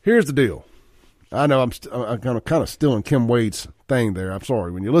Here's the deal. I know I'm kind of stealing Kim Wade's thing there. I'm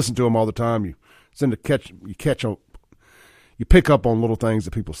sorry. When you listen to him all the time, you pick up on little things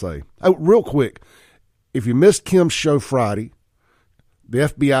that people say. Oh, real quick, if you missed Kim's show Friday, the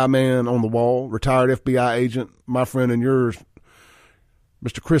FBI man on the wall, retired FBI agent, my friend and yours,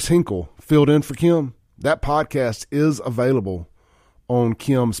 Mr. Chris Hinkle, filled in for Kim. That podcast is available on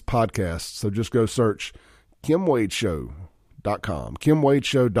Kim's podcast. So just go search KimWadeShow.com,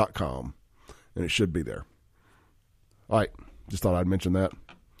 KimWadeShow.com, and it should be there. All right, just thought I'd mention that.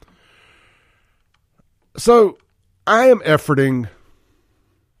 So I am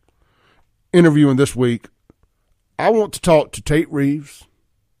interviewing this week. I want to talk to Tate Reeves,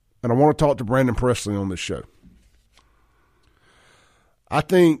 and I want to talk to Brandon Presley on this show. I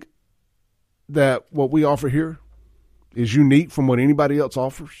think that what we offer here is unique from what anybody else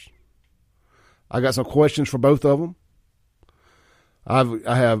offers. I got some questions for both of them. I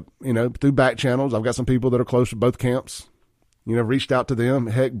have, through back channels, I've got some people that are close to both camps, reached out to them.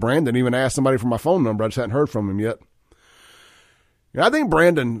 Heck, Brandon even asked somebody for my phone number. I just hadn't heard from him yet. I think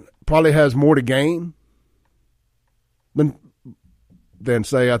Brandon probably has more to gain than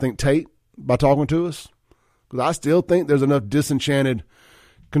say, I think Tate by talking to us. Because I still think there's enough disenchanted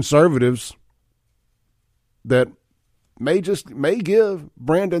conservatives that may give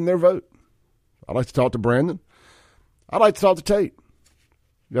Brandon their vote. I'd like to talk to Brandon. I'd like to talk to Tate.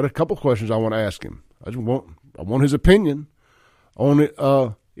 Got a couple questions I want to ask him. I want his opinion on it,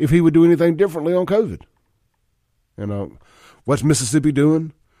 if he would do anything differently on COVID. What's Mississippi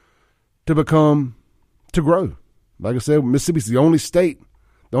doing to grow? Like I said, Mississippi's the only state,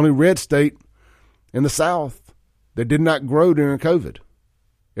 the only red state in the South that did not grow during COVID.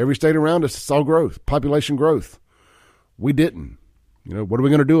 Every state around us saw growth, population growth. We didn't. What are we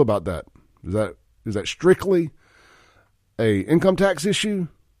going to do about that? Is that strictly a income tax issue,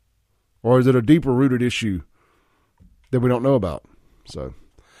 or is it a deeper rooted issue that we don't know about? So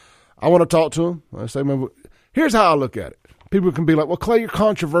I want to talk to him. I say, man, here's how I look at it. People can be like, well, Clay, you're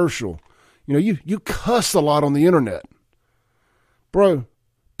controversial. You cuss a lot on the internet. Bro,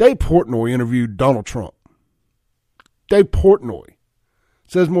 Dave Portnoy interviewed Donald Trump. Dave Portnoy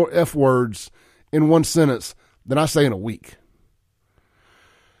says more F words in one sentence than I say in a week.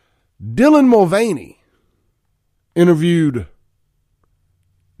 Dylan Mulvaney interviewed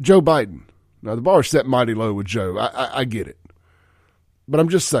Joe Biden. Now, the bar's set mighty low with Joe. I get it. But I'm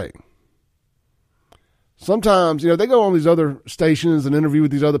just saying. Sometimes, they go on these other stations and interview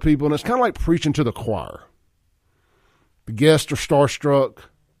with these other people, and it's kind of like preaching to the choir. The guests are starstruck.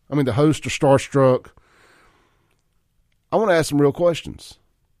 The hosts are starstruck. I want to ask some real questions.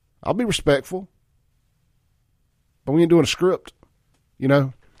 I'll be respectful, but we ain't doing a script,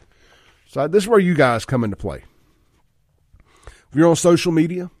 So this is where you guys come into play. If you're on social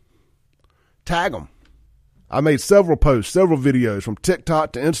media, tag them. I made several posts, several videos from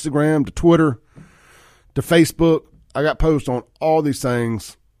TikTok to Instagram to Twitter to Facebook. I got posts on all these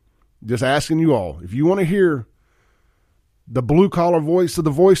things, just asking you all, if you want to hear the blue-collar voice of the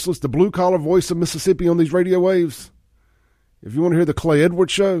voiceless, the blue-collar voice of Mississippi on these radio waves, if you want to hear the Clay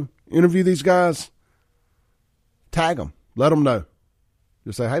Edwards Show, interview these guys, tag them. Let them know.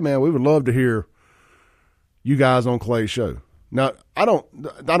 Just say, hey, man, we would love to hear you guys on Clay's show. Now, I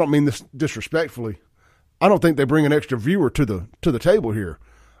don't mean this disrespectfully. I don't think they bring an extra viewer to the table here.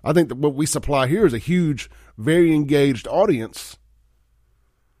 I think that what we supply here is a huge, very engaged audience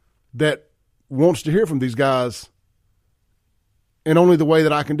that wants to hear from these guys in only the way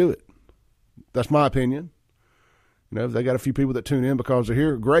that I can do it. That's my opinion. If they got a few people that tune in because they're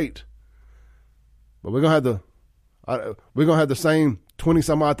here, great. But we're gonna have the same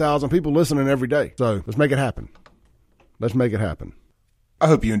 20-some-odd thousand people listening every day. So let's make it happen. Let's make it happen. I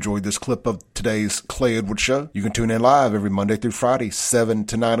hope you enjoyed this clip of today's Clay Edwards Show. You can tune in live every Monday through Friday, 7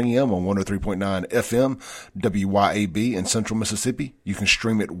 to 9 a.m. on 103.9 FM, WYAB in Central Mississippi. You can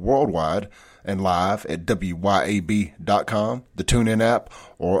stream it worldwide and live at WYAB.com, the TuneIn app,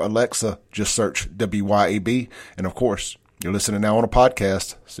 or Alexa. Just search WYAB. And, of course, you're listening now on a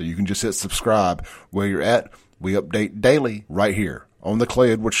podcast, so you can just hit subscribe where you're at. We update daily right here on the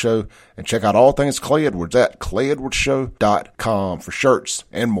Clay Edwards Show, and check out all things Clay Edwards at ClayEdwardsShow.com for shirts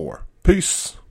and more. Peace.